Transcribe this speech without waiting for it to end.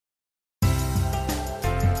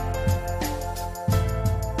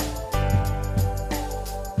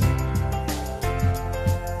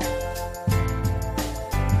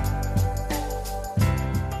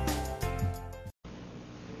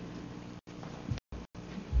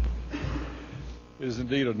It is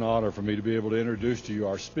indeed an honor for me to be able to introduce to you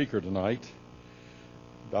our speaker tonight.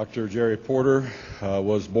 Dr. Jerry Porter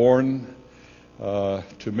was born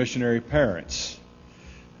to missionary parents,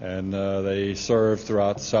 and they served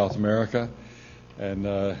throughout South America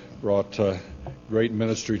and brought great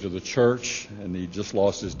ministry to the church, and he just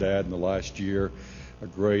lost his dad in the last year, a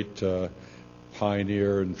great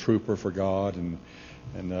pioneer and trooper for God,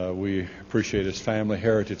 and we appreciate his family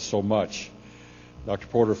heritage so much. Dr.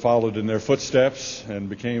 Porter followed in their footsteps and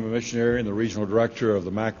became a missionary and the regional director of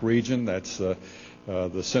the MAC region. That's the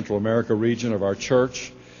Central America region of our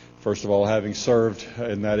church. First of all, having served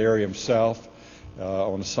in that area himself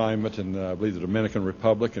on assignment in, I believe, the Dominican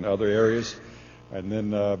Republic and other areas, and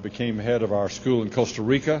then became head of our school in Costa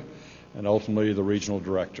Rica and ultimately the regional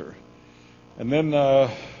director. And then,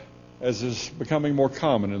 as is becoming more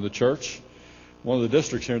common in the church, one of the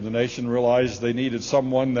districts here in the nation realized they needed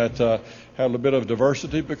someone that had a bit of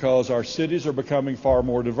diversity because our cities are becoming far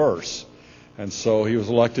more diverse. And so he was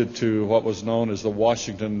elected to what was known as the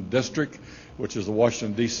Washington District, which is the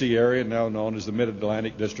Washington, D.C. area, now known as the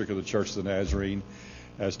Mid-Atlantic District of the Church of the Nazarene,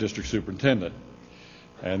 as district superintendent.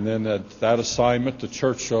 And then at that assignment, the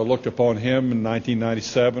church looked upon him in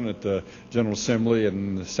 1997 at the General Assembly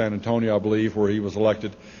in San Antonio, I believe, where he was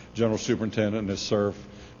elected general superintendent and has served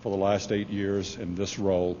for the last 8 years in this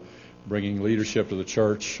role, bringing leadership to the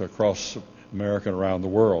church across America and around the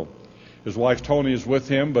world. His wife Toni is with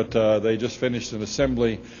him, but they just finished an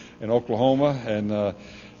assembly in Oklahoma, and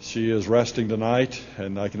she is resting tonight,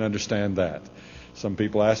 and I can understand that. Some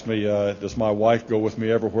people ask me, does my wife go with me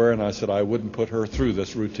everywhere? And I said I wouldn't put her through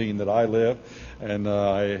this routine that I live, and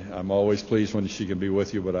I'm always pleased when she can be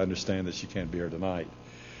with you, but I understand that she can't be here tonight.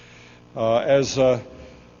 As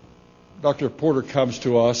Dr. Porter comes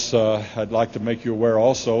to us, I'd like to make you aware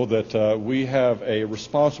also that we have a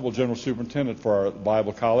responsible general superintendent for our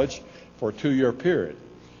Bible College for a 2-year period.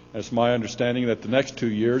 And it's my understanding that the next 2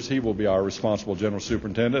 years he will be our responsible general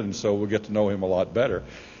superintendent, and so we'll get to know him a lot better.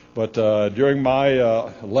 But during my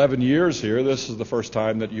 11 years here, this is the first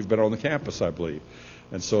time that you've been on the campus, I believe.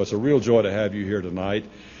 And so it's a real joy to have you here tonight.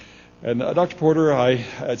 And Dr. Porter,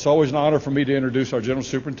 it's always an honor for me to introduce our general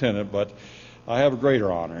superintendent, but I have a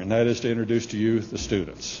greater honor, and that is to introduce to you the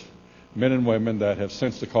students, men and women that have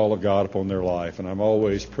sensed the call of God upon their life. And I'm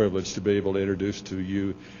always privileged to be able to introduce to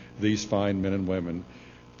you these fine men and women,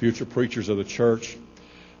 future preachers of the church.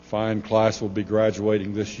 Fine class will be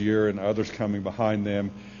graduating this year and others coming behind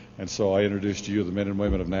them. And so I introduce to you the men and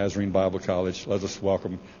women of Nazarene Bible College. Let us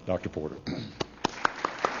welcome Dr. Porter.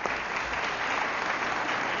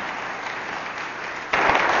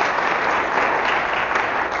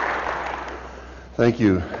 Thank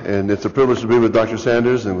you, and it's a privilege to be with Dr.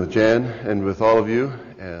 Sanders and with Jan and with all of you.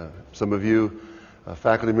 Some of you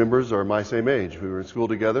faculty members are my same age. We were in school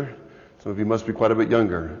together. Some of you must be quite a bit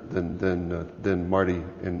younger than Marty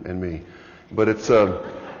and me. But it's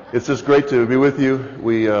just great to be with you.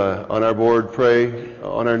 We on our board pray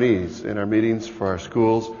on our knees in our meetings for our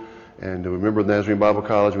schools, and we remember the Nazarene Bible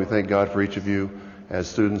College. We thank God for each of you as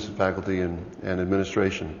students and faculty and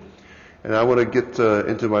administration. And I want to get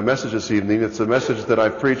into my message this evening. It's a message that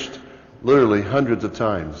I've preached literally hundreds of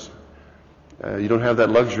times. You don't have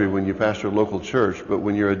that luxury when you pastor a local church, but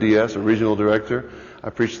when you're a DS, a regional director,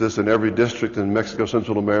 I preach this in every district in Mexico,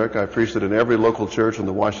 Central America. I preached it in every local church in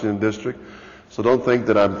the Washington District. So don't think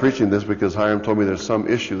that I'm preaching this because Hiram told me there's some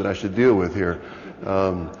issue that I should deal with here.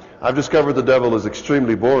 I've discovered the devil is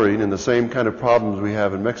extremely boring, and the same kind of problems we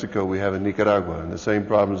have in Mexico we have in Nicaragua, and the same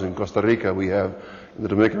problems in Costa Rica we have in the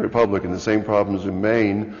Dominican Republic, and the same problems in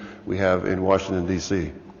Maine we have in Washington,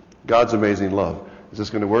 D.C. God's amazing love. Is this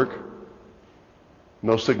going to work?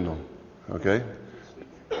 No signal. Okay?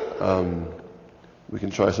 We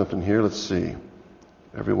can try something here. Let's see.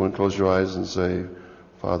 Everyone close your eyes and say,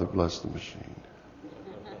 Father, bless the machine.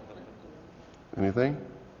 Anything?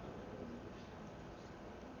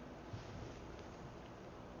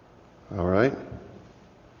 All right.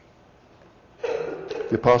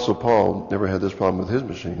 The Apostle Paul never had this problem with his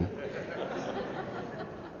machine.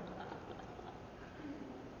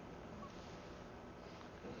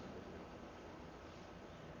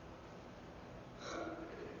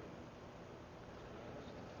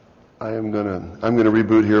 I'm gonna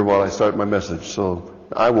reboot here while I start my message. So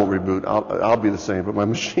I won't reboot. I'll be the same, but my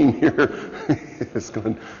machine here is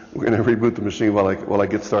going. We're gonna reboot the machine while I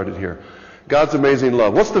get started here. God's amazing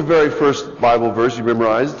love. What's the very first Bible verse you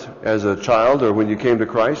memorized as a child or when you came to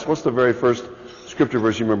Christ? What's the very first scripture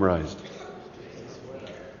verse you memorized?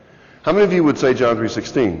 How many of you would say John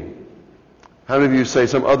 3:16? How many of you say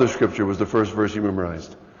some other scripture was the first verse you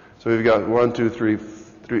memorized? So we've got 1, 2, 3,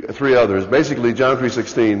 three others. Basically, John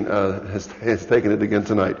 3:16 has taken it again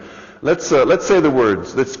tonight. Let's say the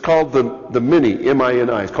words. It's called the mini,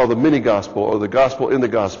 M-I-N-I. It's called the mini gospel, or the gospel in the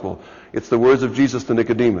gospel. It's the words of Jesus to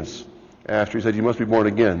Nicodemus after he said, "You must be born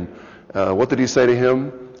again." What did he say to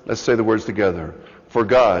him? Let's say the words together. "For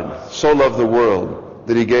God so loved the world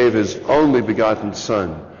that he gave his only begotten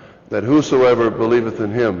Son, that whosoever believeth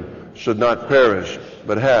in him should not perish,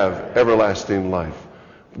 but have everlasting life."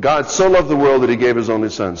 God so loved the world that he gave his only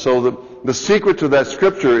Son. So the secret to that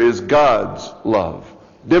scripture is God's love.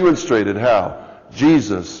 Demonstrated how?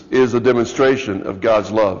 Jesus is a demonstration of God's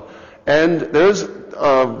love. And there's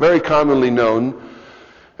very commonly known,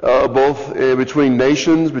 both between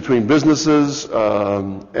nations, between businesses,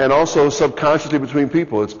 and also subconsciously between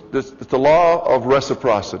people. It's the law of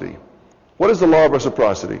reciprocity. What is the law of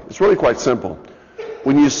reciprocity? It's really quite simple.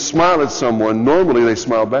 When you smile at someone, normally they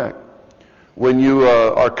smile back. When you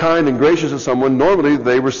are kind and gracious to someone, normally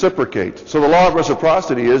they reciprocate. So the law of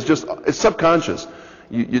reciprocity is it's subconscious.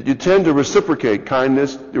 You tend to reciprocate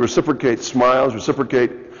kindness, you reciprocate smiles,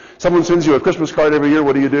 Someone sends you a Christmas card every year,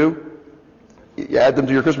 what do? You add them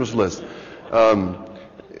to your Christmas list.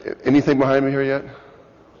 Anything behind me here yet?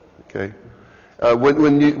 Okay.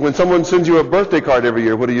 When someone sends you a birthday card every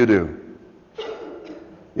year, what do?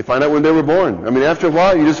 You find out when they were born. I mean, after a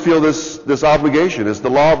while, you just feel this obligation. It's the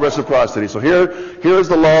law of reciprocity. So here is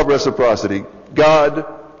the law of reciprocity. God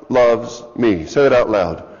loves me. Say it out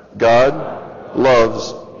loud. God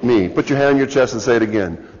loves me. Put your hand on your chest and say it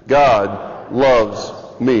again. God loves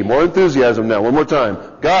me. More enthusiasm now. One more time.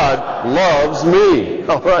 God loves me.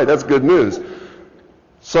 All right, that's good news.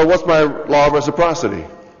 So what's my law of reciprocity?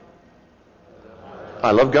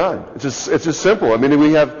 I love God. It's just simple. I mean,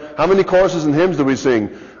 we have, how many choruses and hymns do we sing?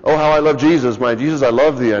 "Oh, how I love Jesus. My Jesus, I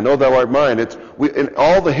love thee. I know thou art mine." And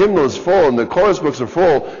all the hymnal is full, and the chorus books are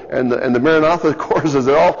full, and the Maranatha choruses,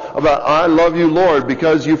 they're all about, "I love you, Lord,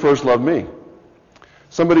 because you first loved me."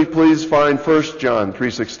 Somebody please find 1 John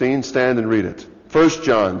 3:16. Stand and read it. 1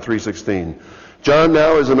 John 3:16. John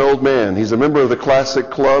now is an old man. He's a member of the Classic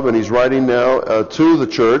Club, and he's writing now to the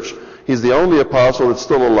church. He's the only apostle that's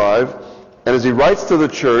still alive. And as he writes to the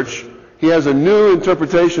church, he has a new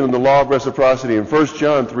interpretation of the law of reciprocity in 1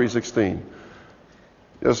 John 3:16.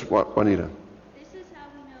 Yes, Juanita. This is how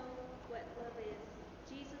we know what love is.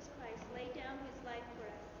 Jesus Christ laid down his life for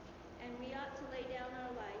us, and we ought to lay down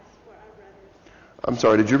our lives for our brothers. I'm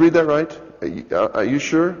sorry, did you read that right? Are you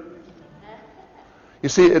sure? You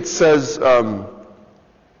see, it says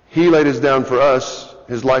he laid his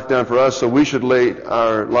life down for us, so we should lay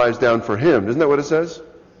our lives down for him. Isn't that what it says?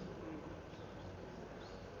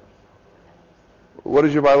 What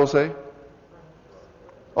does your Bible say?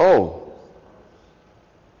 Oh,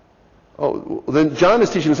 then John is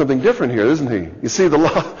teaching something different here, isn't he? You see, the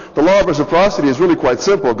law of reciprocity is really quite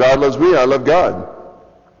simple. God loves me, I love God.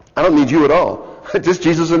 I don't need you at all. Just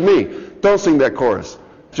Jesus and me. Don't sing that chorus.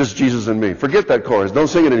 Just Jesus and me. Forget that chorus. Don't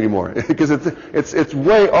sing it anymore. Because it's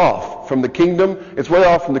way off from the kingdom. It's way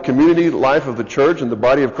off from the community life of the church and the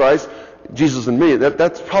body of Christ. Jesus and me.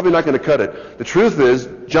 That's probably not going to cut it. The truth is,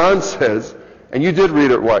 John says, and you did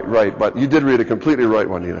read it right, but you did read it completely right,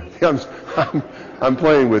 Juanita. I'm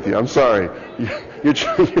playing with you. I'm sorry.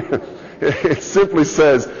 It simply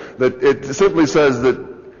says that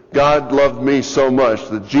God loved me so much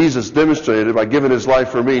that Jesus demonstrated it by giving his life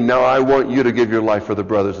for me. Now I want you to give your life for the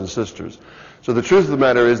brothers and sisters. So the truth of the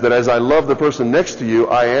matter is that as I love the person next to you,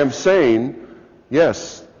 I am saying,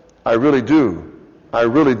 yes, I really do. I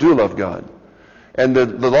really do love God. And the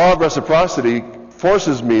law of reciprocity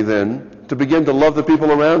forces me then to begin to love the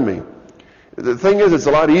people around me. The thing is, it's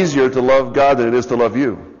a lot easier to love God than it is to love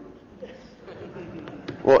you.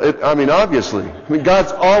 Well, obviously.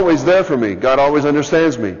 God's always there for me. God always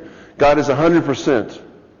understands me. God is 100%.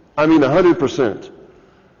 100%.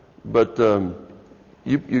 But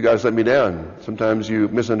you guys let me down. Sometimes you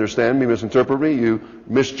misunderstand me, misinterpret me, you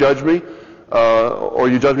misjudge me, or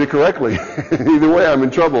you judge me correctly. Either way, I'm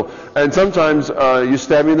in trouble. And sometimes you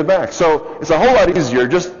stab me in the back. So it's a whole lot easier,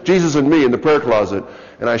 just Jesus and me in the prayer closet.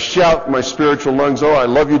 And I shout in my spiritual lungs, "Oh, I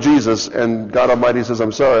love you, Jesus." And God Almighty says,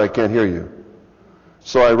 "I'm sorry, I can't hear you."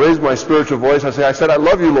 So I raise my spiritual voice. I said, "I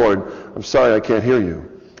love you, Lord. I'm sorry, I can't hear you."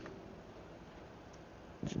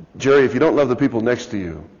 Jerry, if you don't love the people next to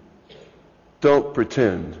you, don't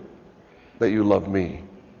pretend that you love me.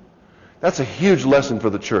 That's a huge lesson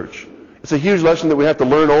for the church. It's a huge lesson that we have to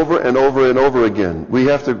learn over and over and over again. We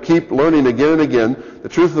have to keep learning again and again. The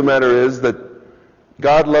truth of the matter is that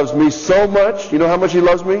God loves me so much. You know how much he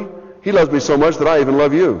loves me? He loves me so much that I even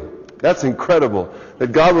love you. That's incredible.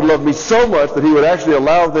 That God would love me so much that he would actually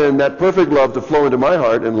allow then that perfect love to flow into my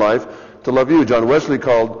heart and life to love you. John Wesley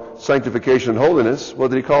called sanctification and holiness, what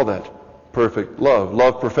did he call that? Perfect love.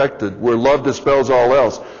 Love perfected, where love dispels all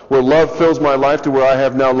else. Where love fills my life to where I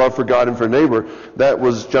have now love for God and for neighbor. That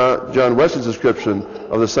was John Wesley's description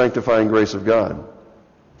of the sanctifying grace of God.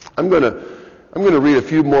 I'm going to read a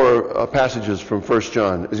few more passages from 1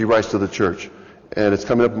 John as he writes to the church. And it's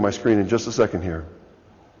coming up on my screen in just a second here.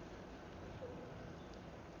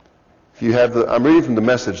 If you have I'm reading from the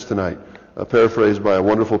Message tonight, a paraphrase by a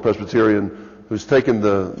wonderful Presbyterian who's taken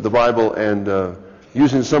the Bible and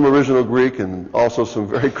using some original Greek and also some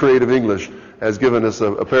very creative English, has given us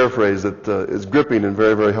a paraphrase that is gripping and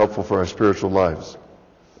very, very helpful for our spiritual lives.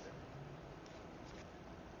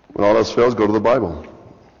 When all else fails, go to the Bible.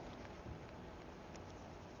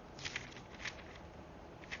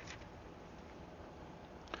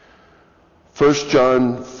 First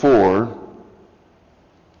John 4.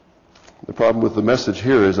 The problem with the Message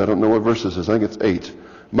here is I don't know what verse this is. I think it's 8.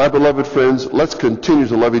 My beloved friends, let's continue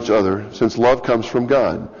to love each other, since love comes from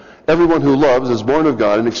God. Everyone who loves is born of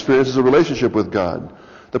God and experiences a relationship with God.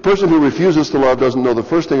 The person who refuses to love doesn't know the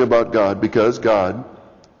first thing about God, because God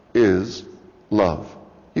is love.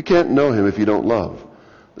 You can't know him if you don't love.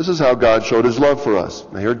 This is how God showed his love for us.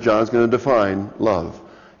 Now here John's going to define love.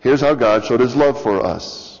 Here's how God showed his love for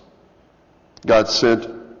us. God sent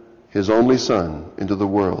his only Son into the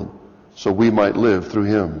world so we might live through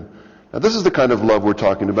him. Now this is the kind of love we're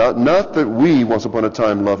talking about. Not that we once upon a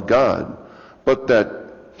time loved God, but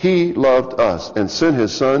that he loved us and sent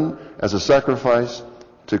his Son as a sacrifice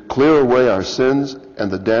to clear away our sins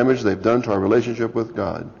and the damage they've done to our relationship with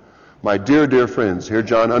God. My dear, dear friends, here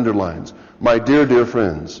John underlines, my dear, dear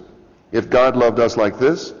friends, if God loved us like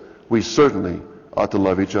this, we certainly ought to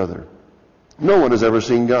love each other. No one has ever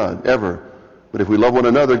seen God, ever. But if we love one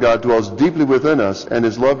another, God dwells deeply within us, and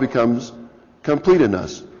his love becomes complete in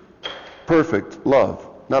us. Perfect love.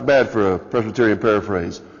 Not bad for a Presbyterian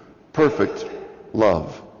paraphrase. Perfect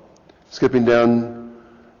love. Skipping down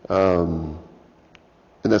in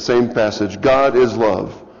that same passage, God is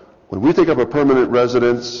love. When we take up a permanent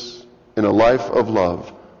residence in a life of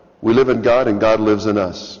love, we live in God and God lives in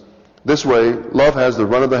us. This way, love has the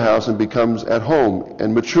run of the house and becomes at home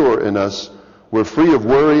and mature in us. We're free of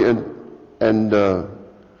worry and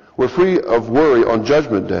we're free of worry on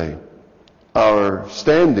Judgment Day. Our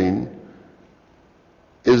standing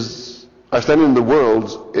in the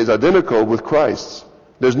world is identical with Christ's.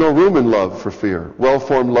 There's no room in love for fear.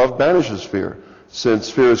 Well-formed love banishes fear, since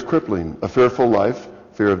fear is crippling. A fearful life,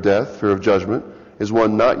 fear of death, fear of judgment, is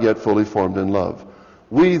one not yet fully formed in love.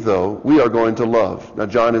 We are going to love. Now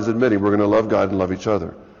John is admitting we're going to love God and love each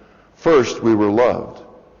other. First we were loved.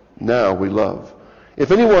 Now we love.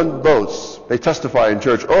 If anyone boasts, they testify in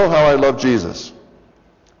church, oh, how I love Jesus,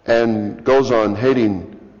 and goes on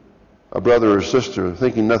hating a brother or sister,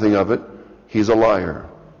 thinking nothing of it, he's a liar.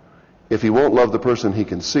 If he won't love the person he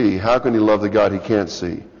can see, how can he love the God he can't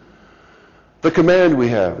see? The command we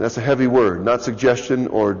have, that's a heavy word, not suggestion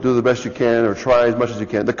or do the best you can or try as much as you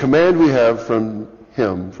can. The command we have from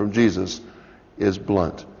him, from Jesus, is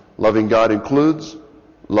blunt. Loving God includes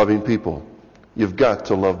loving people. You've got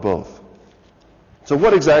to love both. So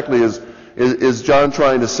what exactly is John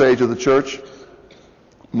trying to say to the church?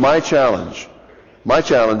 My challenge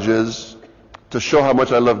is to show how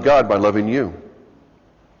much I love God by loving you.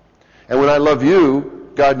 And when I love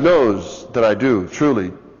you, God knows that I do,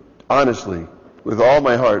 truly, honestly, with all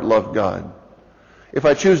my heart, love God. If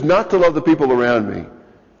I choose not to love the people around me,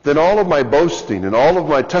 then all of my boasting and all of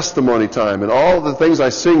my testimony time and all of the things I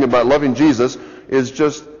sing about loving Jesus is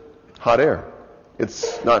just hot air.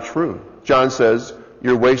 It's not true. John says,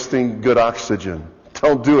 you're wasting good oxygen.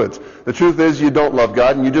 Don't do it. The truth is you don't love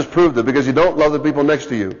God, and you just proved it because you don't love the people next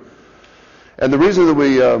to you. And the reason that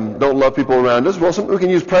we don't love people around us, well, we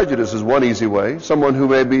can use prejudice as one easy way. Someone who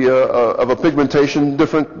may be of a pigmentation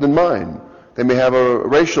different than mine. They may have a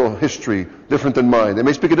racial history different than mine. They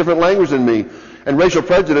may speak a different language than me. And racial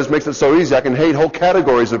prejudice makes it so easy. I can hate whole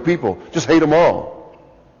categories of people. Just hate them all.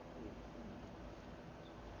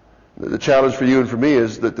 The challenge for you and for me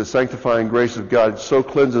is that the sanctifying grace of God so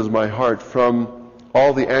cleanses my heart from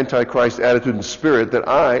all the Antichrist attitude and spirit that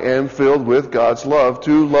I am filled with God's love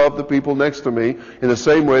to love the people next to me in the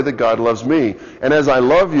same way that God loves me. And as I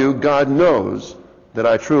love you, God knows that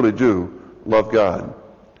I truly do love God.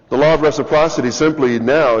 The law of reciprocity simply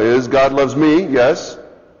now is God loves me, yes,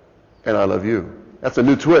 and I love you. That's a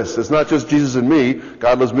new twist. It's not just Jesus and me.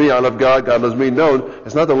 God loves me, I love God, God loves me. No,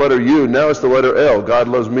 it's not the letter U. Now it's the letter L. God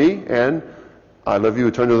loves me and I love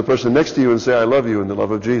you. Turn to the person next to you and say, I love you in the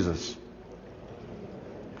love of Jesus.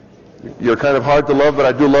 You're kind of hard to love, but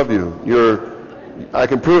I do love you. I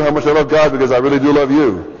can prove how much I love God because I really do love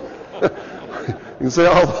you. You can say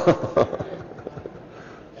all.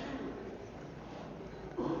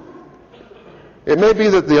 It may be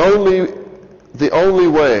that the only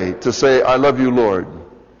way to say, I love you, Lord,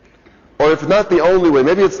 or if not the only way,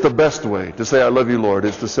 maybe it's the best way to say, I love you, Lord,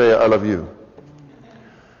 is to say, I love you.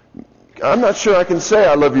 I'm not sure I can say,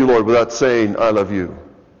 I love you, Lord, without saying, I love you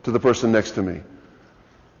to the person next to me.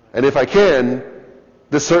 And if I can,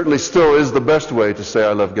 this certainly still is the best way to say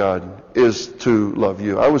I love God, is to love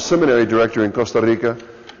you. I was seminary director in Costa Rica.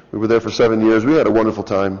 We were there for 7 years. We had a wonderful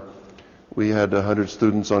time. We had 100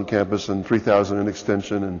 students on campus and 3,000 in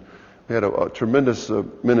extension, and we had a tremendous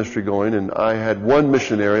ministry going. And I had one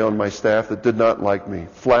missionary on my staff that did not like me,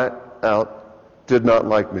 flat out did not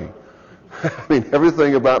like me. I mean,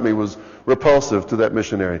 everything about me was repulsive to that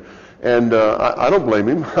missionary. And I don't blame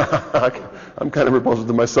him. I'm kind of repulsive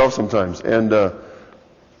to myself sometimes. And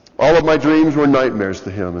all of my dreams were nightmares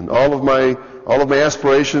to him, and all of my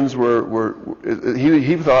aspirations were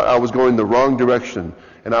he thought I was going the wrong direction,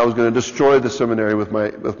 and I was going to destroy the seminary with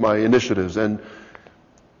my initiatives. And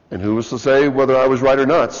who was to say whether I was right or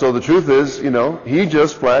not? So the truth is, he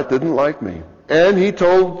just flat didn't like me. And he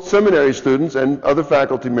told seminary students and other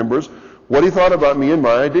faculty members what he thought about me and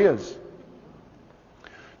my ideas.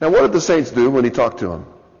 Now, what did the saints do when he talked to them?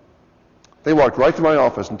 They walked right to my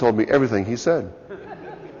office and told me everything he said.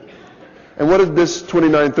 And what did this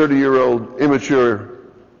 29, 30-year-old immature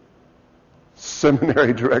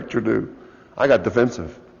seminary director do? I got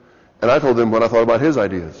defensive. And I told them what I thought about his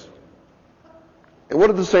ideas. And what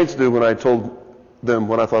did the saints do when I told them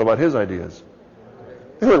what I thought about his ideas?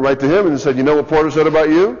 They went right to him and said, you know what Porter said about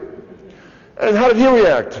you? And how did he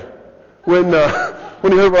react when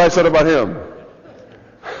he heard what I said about him?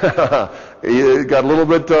 He got a little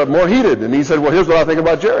bit more heated, and he said, well, here's what I think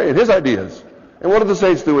about Jerry and his ideas. And what did the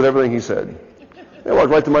saints do with everything he said? They walked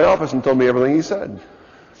right to my office and told me everything he said.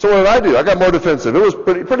 So what did I do? I got more defensive. It was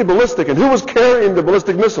pretty ballistic. And who was carrying the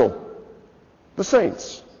ballistic missile? The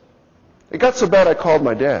saints. It got so bad I called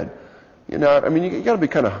my dad. You got to be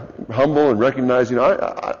kind of humble and recognize,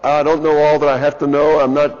 I don't know all that I have to know.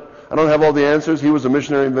 I don't have all the answers. He was a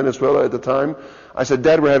missionary in Venezuela at the time. I said,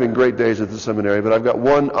 Dad, we're having great days at the seminary, but I've got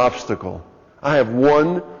one obstacle. I have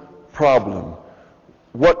one problem.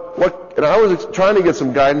 And I was trying to get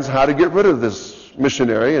some guidance how to get rid of this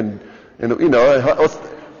missionary, and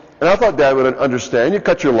I thought Dad would understand. You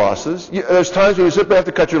cut your losses. There's times when you simply have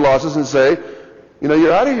to cut your losses and say,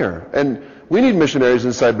 you're out of here. And we need missionaries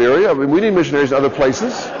in Siberia. I mean, we need missionaries in other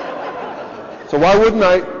places. So why wouldn't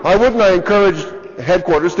I encourage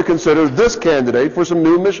headquarters to consider this candidate for some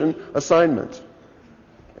new mission assignment?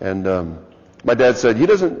 And my dad said, he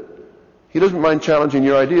doesn't mind challenging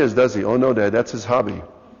your ideas, does he? Oh, no, Dad, that's his hobby.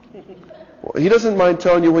 Well, he doesn't mind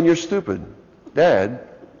telling you when you're stupid. Dad?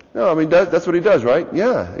 No, I mean, that's what he does, right?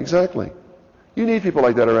 Yeah, exactly. You need people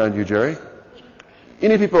like that around you, Jerry. You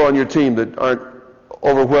need people on your team that aren't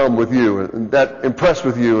overwhelmed with you and that impressed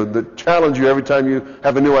with you and that challenge you every time you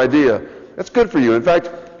have a new idea. That's good for you. In fact,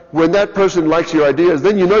 when that person likes your ideas,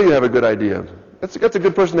 then you know you have a good idea. That's a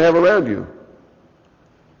good person to have around you.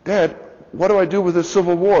 Dad, what do I do with this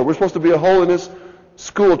civil war? We're supposed to be a holiness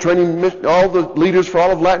school training all the leaders for all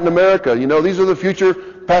of Latin America. These are the future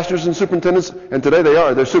pastors and superintendents, and today they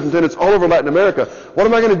are. They're superintendents all over Latin America. What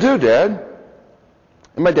am I going to do, Dad?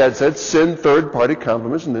 And my dad said, send third-party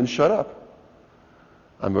compliments and then shut up.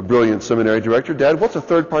 I'm a brilliant seminary director. Dad, what's a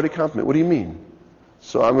third-party compliment? What do you mean?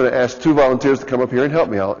 So I'm going to ask 2 volunteers to come up here and help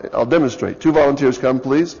me. I'll demonstrate. 2 volunteers come,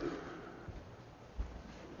 please.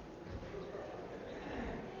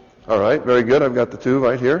 All right, very good. I've got the 2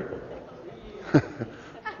 right here.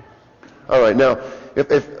 All right, now,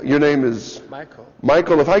 if your name is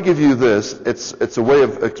Michael, if I give you this, it's a way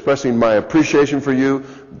of expressing my appreciation for you.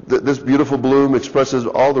 This beautiful bloom expresses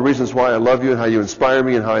all the reasons why I love you and how you inspire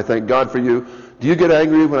me and how I thank God for you. Do you get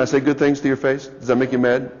angry when I say good things to your face? Does that make you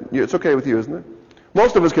mad? It's okay with you, isn't it?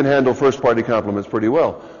 Most of us can handle first-party compliments pretty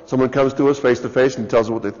well. Someone comes to us face-to-face and tells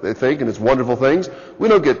us what they think, and it's wonderful things. We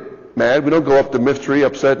don't get mad. We don't go up the myth tree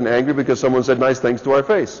upset and angry because someone said nice things to our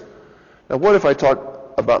face. Now, what if I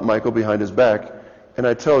talk about Michael behind his back, and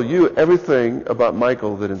I tell you everything about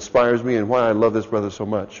Michael that inspires me and why I love this brother so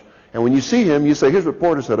much? And when you see him, you say, here's what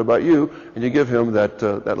Porter said about you, and you give him that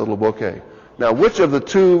little bouquet. Now, which of the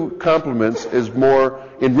 2 compliments is more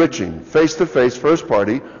enriching, face-to-face,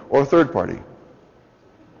 first-party, or third-party?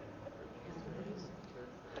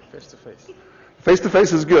 Face-to-face.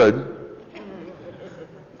 Face-to-face is good.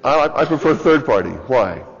 I prefer third-party.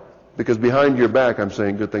 Why? Because behind your back, I'm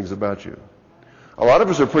saying good things about you. A lot of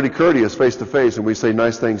us are pretty courteous face-to-face, and we say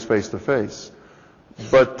nice things face-to-face.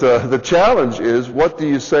 But the challenge is, what do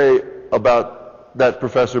you say about that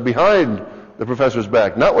professor behind the professor's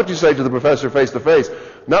back. Not what you say to the professor face to face.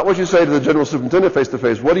 Not what you say to the general superintendent face to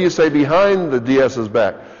face. What do you say behind the DS's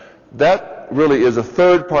back? That really is a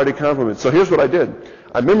third-party compliment. So here's what I did.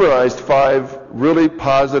 I memorized 5 really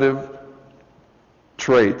positive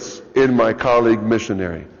traits in my colleague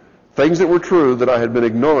missionary. Things that were true that I had been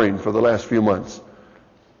ignoring for the last few months.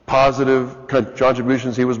 Positive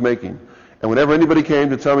contributions he was making. And whenever anybody came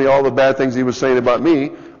to tell me all the bad things he was saying about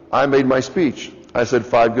me, I made my speech. I said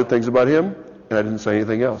 5 good things about him, and I didn't say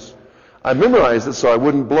anything else. I memorized it so I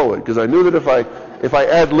wouldn't blow it, because I knew that if I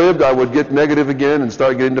ad-libbed, I would get negative again and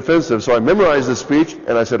start getting defensive. So I memorized this speech,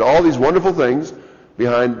 and I said all these wonderful things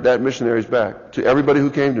behind that missionary's back to everybody who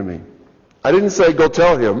came to me. I didn't say, go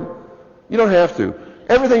tell him. You don't have to.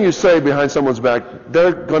 Everything you say behind someone's back,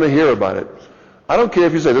 they're going to hear about it. I don't care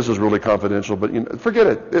if you say this is really confidential, but forget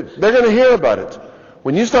it. They're going to hear about it.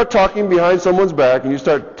 When you start talking behind someone's back and you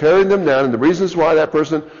start tearing them down and the reasons why that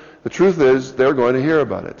person, the truth is they're going to hear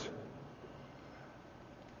about it.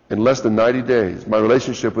 In less than 90 days, my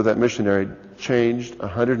relationship with that missionary changed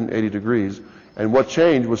 180 degrees. And what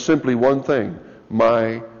changed was simply one thing: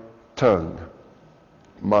 my tongue,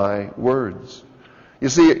 my words. You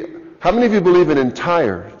see, how many of you believe in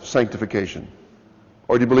entire sanctification?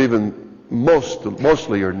 Or do you believe in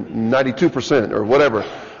mostly, or 92%, or whatever?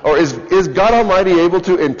 Or is God Almighty able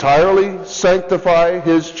to entirely sanctify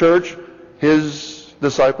His church, His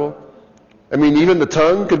disciple? I mean, even the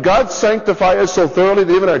tongue? Could God sanctify us so thoroughly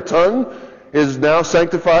that even our tongue is now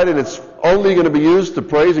sanctified and it's only going to be used to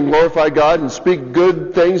praise and glorify God and speak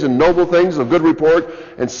good things and noble things of good report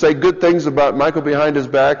and say good things about Michael behind his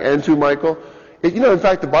back and to Michael? In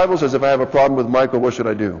fact, the Bible says if I have a problem with Michael, what should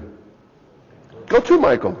I do? Go to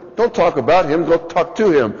Michael. Don't talk about him. Go talk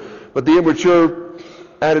to him. But the immature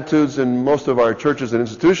attitudes in most of our churches and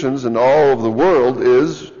institutions and all over the world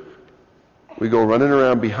is we go running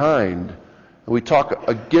around behind and we talk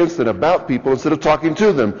against and about people instead of talking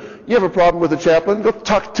to them. You have a problem with the chaplain? Go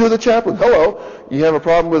talk to the chaplain. Hello. You have a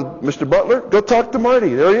problem with Mr. Butler? Go talk to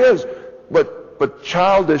Marty. There he is. But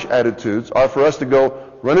childish attitudes are for us to go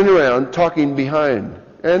running around talking behind.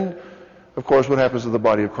 And, of course, what happens to the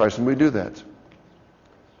body of Christ when we do that?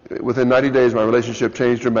 Within 90 days, my relationship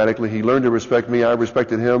changed dramatically. He learned to respect me. I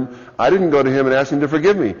respected him. I didn't go to him and ask him to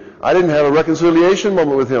forgive me. I didn't have a reconciliation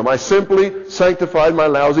moment with him. I simply sanctified my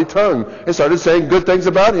lousy tongue and started saying good things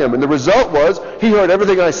about him. And the result was he heard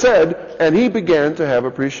everything I said, and he began to have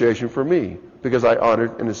appreciation for me because I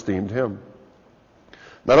honored and esteemed him.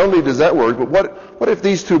 Not only does that work, but what if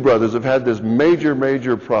these two brothers have had this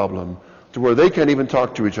major problem to where they can't even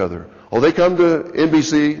talk to each other? Oh, they come to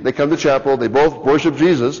NBC, they come to chapel, they both worship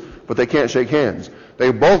Jesus, but they can't shake hands.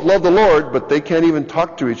 They both love the Lord, but they can't even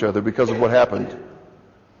talk to each other because of what happened.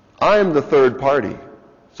 I am the third party.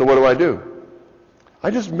 So what do?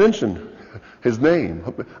 I just mentioned his name.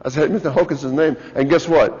 I said, Mr. Hawkins's name, and guess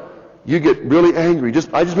what? You get really angry.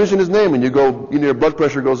 I just mentioned his name, and your blood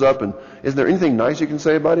pressure goes up, and isn't there anything nice you can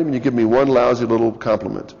say about him? And you give me one lousy little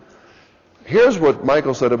compliment. Here's what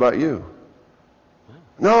Michael said about you.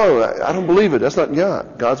 No, I don't believe it. That's not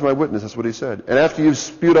God. God's my witness. That's what he said. And after you've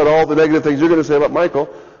spewed out all the negative things you're going to say about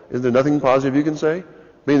Michael, is there nothing positive you can say?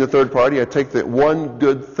 Being the third party, I take that one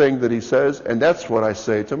good thing that he says, and that's what I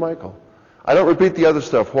say to Michael. I don't repeat the other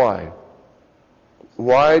stuff. Why?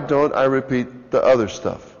 Why don't I repeat the other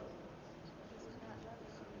stuff?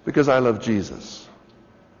 Because I love Jesus.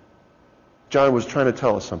 John was trying to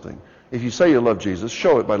tell us something. If you say you love Jesus,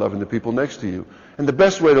 show it by loving the people next to you. And the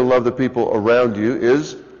best way to love the people around you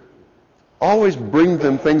is always bring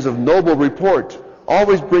them things of noble report.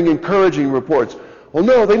 Always bring encouraging reports. Well,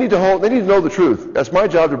 no, they need to know the truth. That's my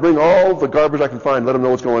job, to bring all the garbage I can find, let them know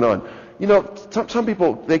what's going on. Some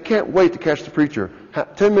people, they can't wait to catch the preacher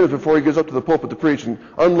 10 minutes before he goes up to the pulpit to preach and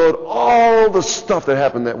unload all the stuff that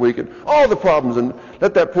happened that week and all the problems, and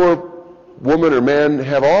let that poor woman or man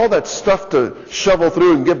have all that stuff to shovel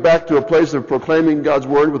through and get back to a place of proclaiming God's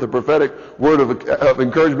word with a prophetic word of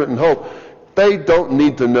encouragement and hope. They don't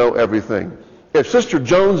need to know everything. If Sister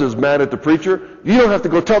Jones is mad at the preacher, you don't have to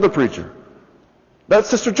go tell the preacher. Let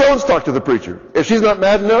Sister Jones talk to the preacher. If she's not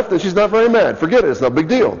mad enough, then she's not very mad. Forget it. It's no big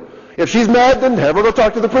deal. If she's mad, then have her go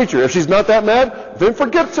talk to the preacher. If she's not that mad, then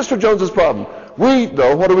forget Sister Jones's problem. We,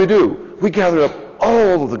 though, what do? We gather up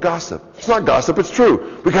all of the gossip. It's not gossip, it's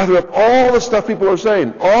true. We gather up all the stuff people are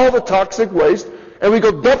saying, all the toxic waste, and we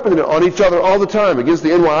go dumping it on each other all the time against the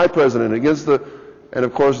NYI president, and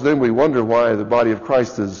of course then we wonder why the body of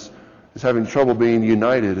Christ is having trouble being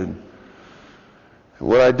united. And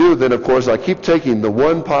what I do then, of course, I keep taking the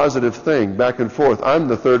one positive thing back and forth. I'm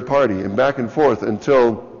the third party, and back and forth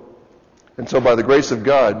until by the grace of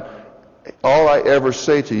God, all I ever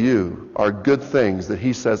say to you are good things that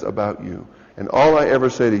he says about you. And all I ever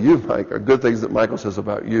say to you, Mike, are good things that Michael says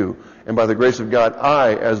about you. And by the grace of God,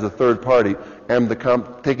 I, as the third party, am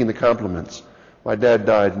taking the compliments. My dad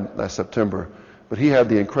died last September, but he had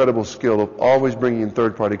the incredible skill of always bringing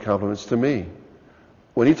third-party compliments to me.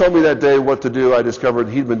 When he told me that day what to do, I discovered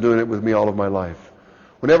he'd been doing it with me all of my life.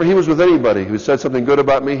 Whenever he was with anybody who said something good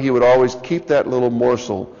about me, he would always keep that little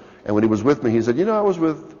morsel. And when he was with me, he said, I was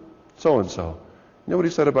with so-and-so. You know what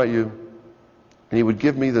he said about you? And he would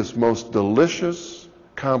give me this most delicious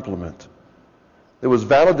compliment. It was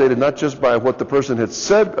validated not just by what the person had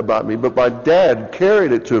said about me, but my dad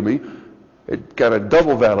carried it to me. It got a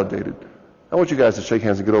double validated. I want you guys to shake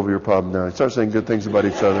hands and get over your problem now. Start saying good things about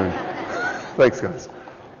each other. Thanks, guys.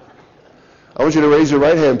 I want you to raise your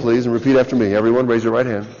right hand, please, and repeat after me. Everyone, raise your right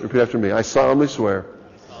hand. Repeat after me. I solemnly swear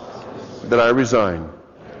that I resign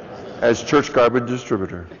as church garbage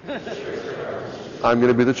distributor. I'm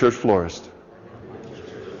going to be the church florist.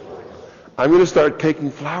 I'm going to start taking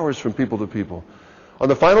flowers from people to people. On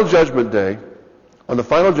the final judgment day,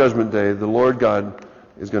 the Lord God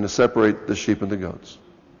is going to separate the sheep and the goats.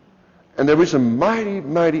 And there'll be some mighty,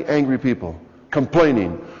 mighty angry people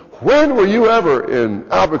complaining. When were you ever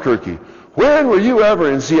in Albuquerque? When were you ever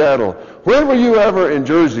in Seattle? When were you ever in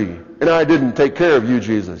Jersey? And I didn't take care of you,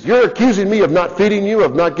 Jesus. You're accusing me of not feeding you,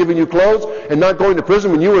 of not giving you clothes, and not going to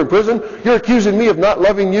prison when you were in prison. You're accusing me of not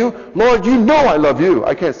loving you. Lord, you know I love you.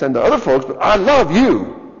 I can't stand the other folks, but I love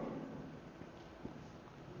you.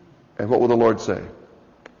 And what will the Lord say?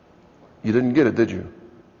 You didn't get it, did you?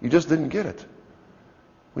 You just didn't get it.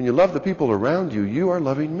 When you love the people around you, you are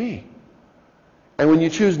loving me. And when you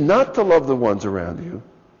choose not to love the ones around you,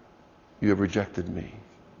 you have rejected me.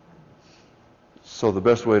 So the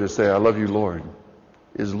best way to say, I love you, Lord,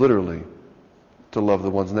 is literally to love the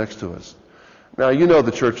ones next to us. Now, you know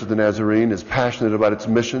the Church of the Nazarene is passionate about its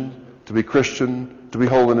mission, to be Christian, to be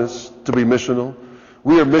holiness, to be missional.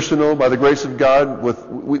 We are missional by the grace of God.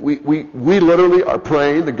 We literally are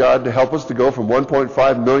praying to God to help us to go from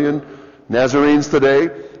 1.5 million Nazarenes today,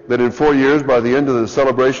 that in 4 years, by the end of the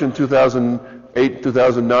celebration, 2008,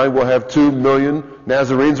 2009, we'll have 2 million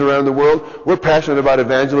Nazarenes around the world. We're passionate about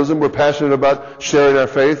evangelism. We're passionate about sharing our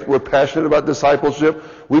faith. We're passionate about discipleship.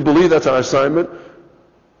 We believe that's our assignment.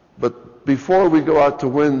 But before we go out to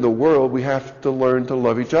win the world, we have to learn to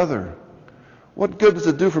love each other. What good does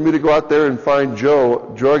it do for me to go out there and find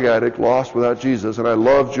Joe, drug addict, lost without Jesus, and I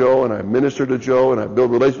love Joe, and I minister to Joe, and I build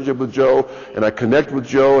relationship with Joe, and I connect with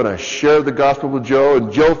Joe, and I share the gospel with Joe,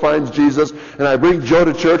 and Joe finds Jesus, and I bring Joe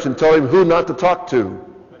to church and tell him who not to talk to.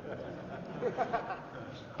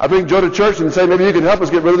 I bring Joe to church and say, maybe you can help us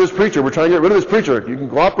get rid of this preacher. We're trying to get rid of this preacher. You can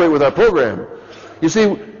cooperate with our program. You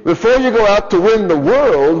see, before you go out to win the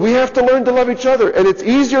world, we have to learn to love each other, and it's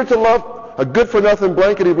easier to love a good-for-nothing,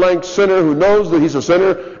 blankety-blank sinner who knows that he's a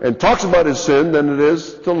sinner and talks about his sin than it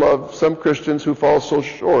is to love some Christians who fall so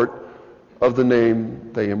short of the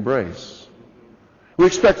name they embrace. We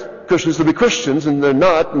expect Christians to be Christians, and they're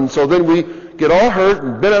not, and so then we get all hurt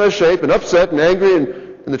and bent out of shape and upset and angry,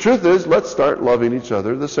 and the truth is, let's start loving each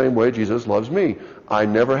other the same way Jesus loves me. I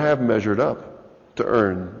never have measured up to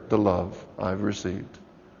earn the love I've received.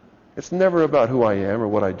 It's never about who I am or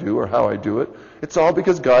what I do or how I do it. It's all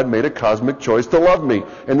because God made a cosmic choice to love me.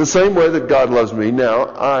 In the same way that God loves me, now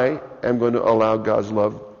I am going to allow God's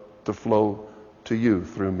love to flow to you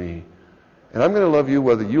through me. And I'm going to love you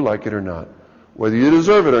whether you like it or not, whether you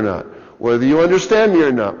deserve it or not, whether you understand me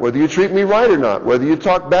or not, whether you treat me right or not, whether you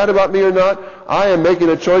talk bad about me or not. I am making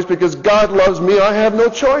a choice because God loves me. I have no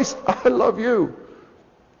choice. I love you.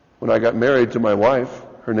 When I got married to my wife,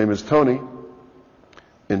 her name is Tony,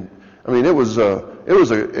 and it was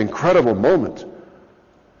an incredible moment.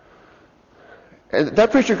 And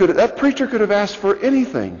that preacher could have asked for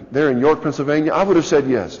anything there in York, Pennsylvania. I would have said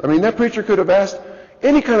yes. That preacher could have asked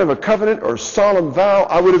any kind of a covenant or solemn vow.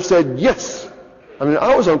 I would have said yes.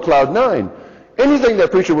 I was on cloud 9. Anything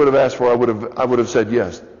that preacher would have asked for, I would have said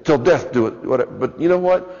yes. Till death do it. But you know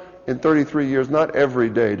what? In 33 years, not every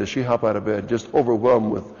day does she hop out of bed just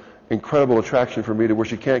overwhelmed with incredible attraction for me to where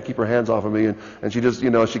she can't keep her hands off of me, and she just,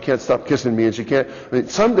 she can't stop kissing me, and she can't.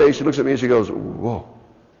 Some days she looks at me and she goes, whoa.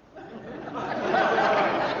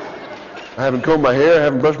 I haven't combed my hair, I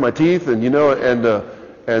haven't brushed my teeth, and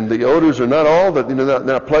the odors are not all that, they're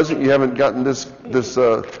not pleasant. You haven't gotten this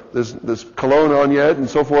cologne on yet, and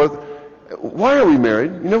so forth. Why are we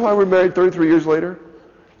married? You know why we're married 33 years later?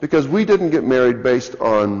 Because we didn't get married based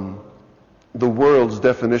on the world's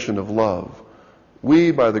definition of love.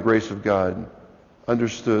 We, by the grace of God,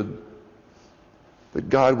 understood that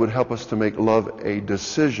God would help us to make love a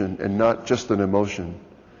decision and not just an emotion.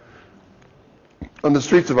 On the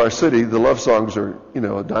streets of our city, the love songs are,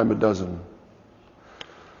 a dime a dozen.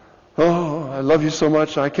 Oh, I love you so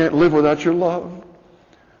much, I can't live without your love.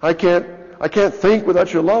 I can't think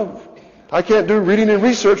without your love. I can't do reading and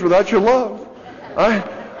research without your love.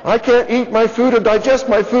 I can't eat my food or digest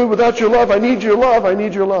my food without your love. I need your love. I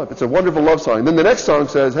need your love. It's a wonderful love song. And then the next song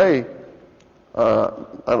says, hey, I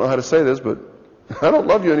don't know how to say this, but I don't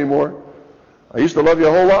love you anymore. I used to love you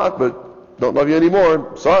a whole lot, but don't love you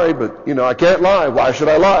anymore. Sorry, but, I can't lie. Why should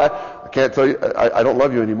I lie? I can't tell you. I don't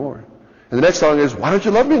love you anymore. And the next song is, why don't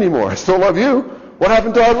you love me anymore? I still love you. What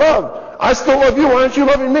happened to our love? I still love you. Why aren't you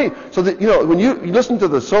loving me? So that, when you listen to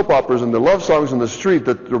the soap operas and the love songs in the street,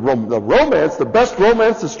 the romance, the best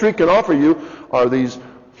romance the street can offer you are these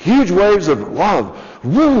huge waves of love.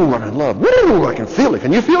 Woo, I'm in love. Woo, I can feel it.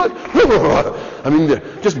 Can you feel it? I mean,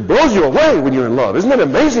 it just blows you away when you're in love. Isn't it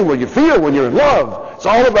amazing what you feel when you're in love? It's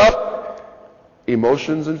all about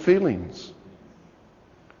emotions and feelings.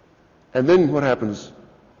 And then what happens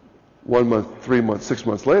 1 month, 3 months, 6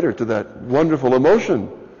 months later to that wonderful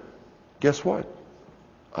emotion? Guess what?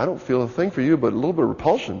 I don't feel a thing for you, but a little bit of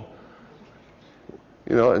repulsion.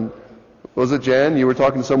 And was it Jan? You were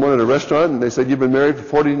talking to someone at a restaurant, and they said, you've been married for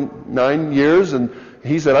 49 years, and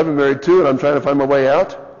he said, I've been married too, and I'm trying to find my way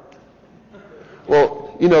out.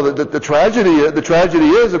 Well, the tragedy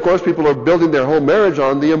is, of course, people are building their whole marriage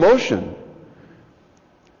on the emotion.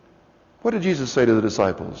 What did Jesus say to the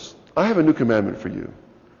disciples? I have a new commandment for you.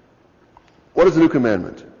 What is the new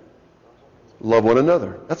commandment? Love one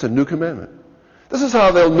another. That's a new commandment. This is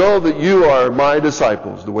how they'll know that you are my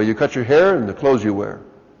disciples, the way you cut your hair and the clothes you wear.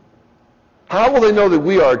 How will they know that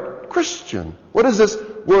we are Christian? What does this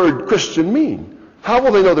word Christian mean? How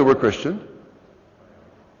will they know that we're Christian?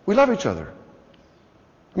 We love each other.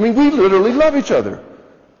 I mean, we literally love each other.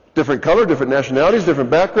 Different color, different nationalities, different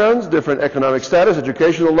backgrounds, different economic status,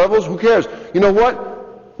 educational levels, who cares? You know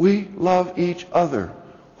what? We love each other.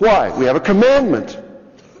 Why? We have a commandment.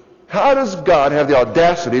 How does God have the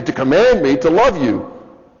audacity to command me to love you?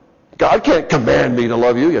 God can't command me to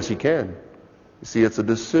love you. Yes, He can. You see, it's a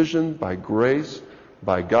decision by grace,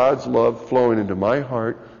 by God's love flowing into my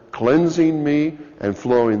heart, cleansing me and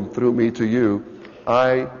flowing through me to you.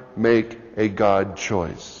 I make a God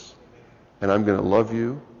choice. And I'm going to love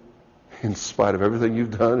you in spite of everything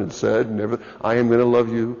you've done and said and everything. I am going to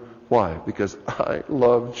love you. Why? Because I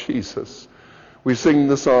love Jesus. We sing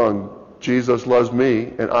the song, Jesus loves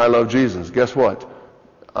me and I love Jesus. Guess what?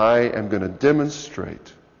 I am going to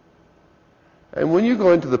demonstrate. And when you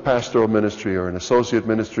go into the pastoral ministry or an associate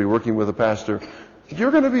ministry working with a pastor,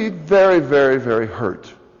 you're going to be very, very, very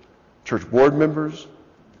hurt. Church board members,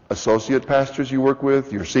 associate pastors you work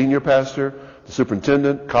with, your senior pastor, the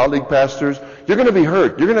superintendent, colleague pastors, you're going to be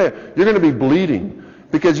hurt. You're going to be bleeding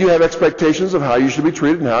because you have expectations of how you should be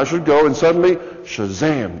treated and how it should go, and suddenly,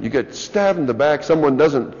 shazam, you get stabbed in the back. Someone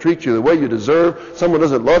doesn't treat you the way you deserve. Someone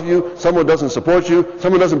doesn't love you. Someone doesn't support you.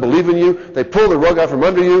 Someone doesn't believe in you. They pull the rug out from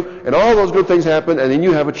under you, and all those good things happen, and then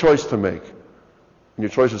you have a choice to make. And your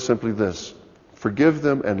choice is simply this: forgive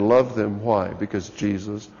them and love them. Why? Because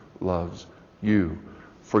Jesus loves you.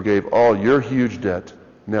 Forgave all your huge debt.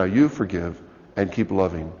 Now you forgive and keep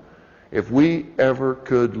loving. If we ever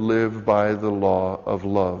could live by the law of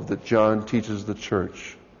love that John teaches the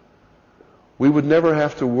church, we would never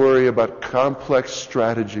have to worry about complex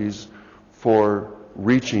strategies for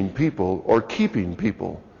reaching people or keeping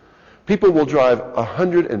people. People will drive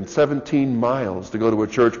 117 miles to go to a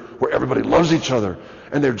church where everybody loves each other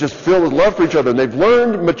and they're just filled with love for each other, and they've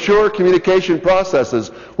learned mature communication processes,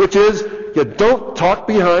 which is you don't talk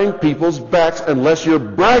behind people's backs unless you're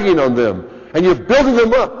bragging on them and you're building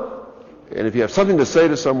them up. And if you have something to say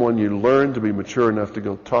to someone, you learn to be mature enough to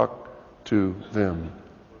go talk to them.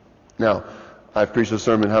 Now, I've preached a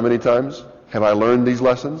sermon how many times? Have I learned these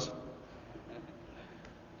lessons?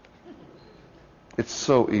 It's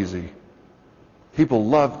so easy. People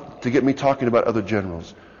love to get me talking about other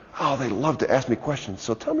generals. Oh, they love to ask me questions.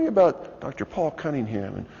 So tell me about Dr. Paul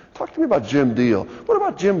Cunningham, and talk to me about Jim Deal. What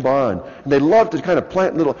about Jim Bond? And they love to kind of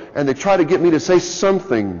plant little, and they try to get me to say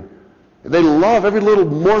something. They love every little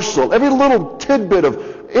morsel, every little tidbit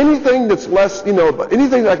of anything that's less,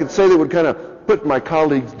 anything that I could say that would kind of put my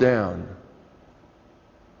colleagues down.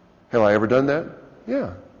 Have I ever done that?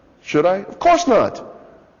 Yeah. Should I? Of course not.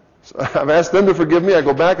 So I've asked them to forgive me. I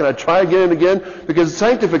go back and I try again and again, because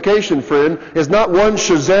sanctification, friend, is not one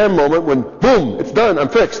Shazam moment when, boom, it's done, I'm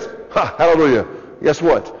fixed. Ha, hallelujah. Guess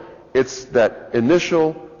what? It's that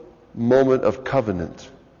initial moment of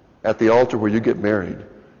covenant at the altar where you get married.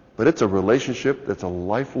 But it's a relationship that's a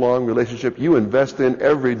lifelong relationship you invest in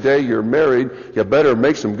every day you're married. You better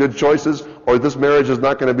make some good choices, or this marriage is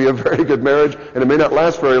not going to be a very good marriage, and it may not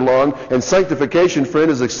last very long. And sanctification,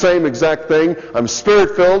 friend, is the same exact thing. I'm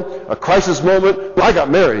Spirit-filled, a crisis moment. Well, I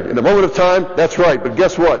got married in a moment of time. That's right. But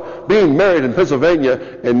guess what? Being married in Pennsylvania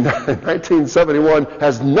in 1971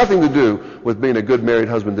 has nothing to do with being a good married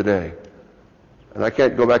husband today. And I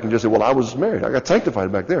can't go back and just say, well, I was married. I got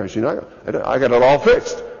sanctified back there. I got it all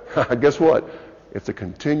fixed. Guess what? It's a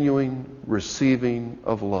continuing receiving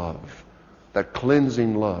of love. That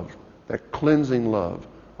cleansing love,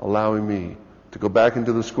 allowing me to go back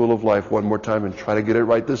into the school of life one more time and try to get it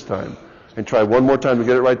right this time. And try one more time to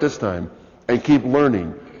get it right this time. And keep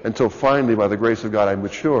learning until finally, by the grace of God, I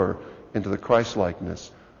mature into the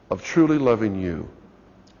Christ-likeness of truly loving you,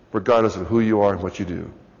 regardless of who you are and what you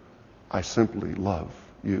do. I simply love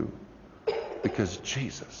you because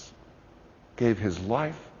Jesus gave his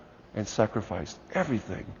life and sacrificed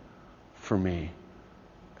everything for me.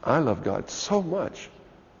 I love God so much.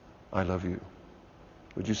 I love you.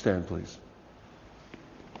 Would you stand, please?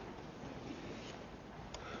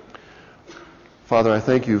 Father, I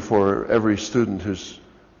thank you for every student who's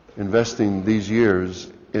investing these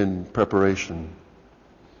years in preparation.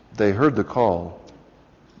 They heard the call.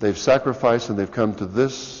 They've sacrificed and they've come to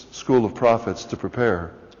this school of prophets to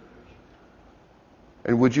prepare.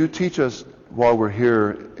 And would you teach us while we're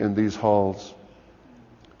here in these halls,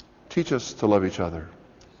 teach us to love each other.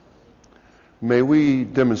 May we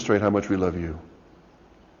demonstrate how much we love you.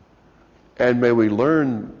 And may we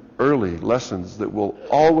learn early lessons that will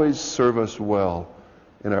always serve us well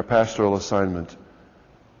in our pastoral assignment.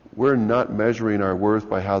 We're not measuring our worth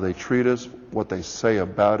by how they treat us, what they say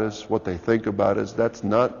about us, what they think about us. That's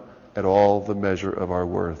not at all the measure of our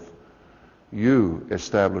worth. You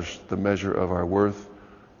established the measure of our worth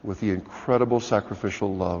with the incredible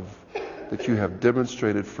sacrificial love that you have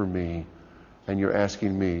demonstrated for me, and you're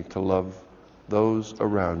asking me to love those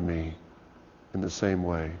around me in the same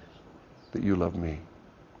way that you love me.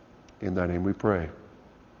 In thy name we pray.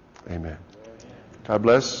 Amen. God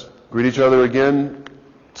bless. Greet each other again.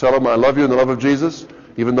 Tell them I love you in the love of Jesus.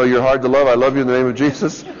 Even though you're hard to love, I love you in the name of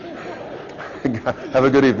Jesus. Have a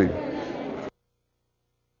good evening.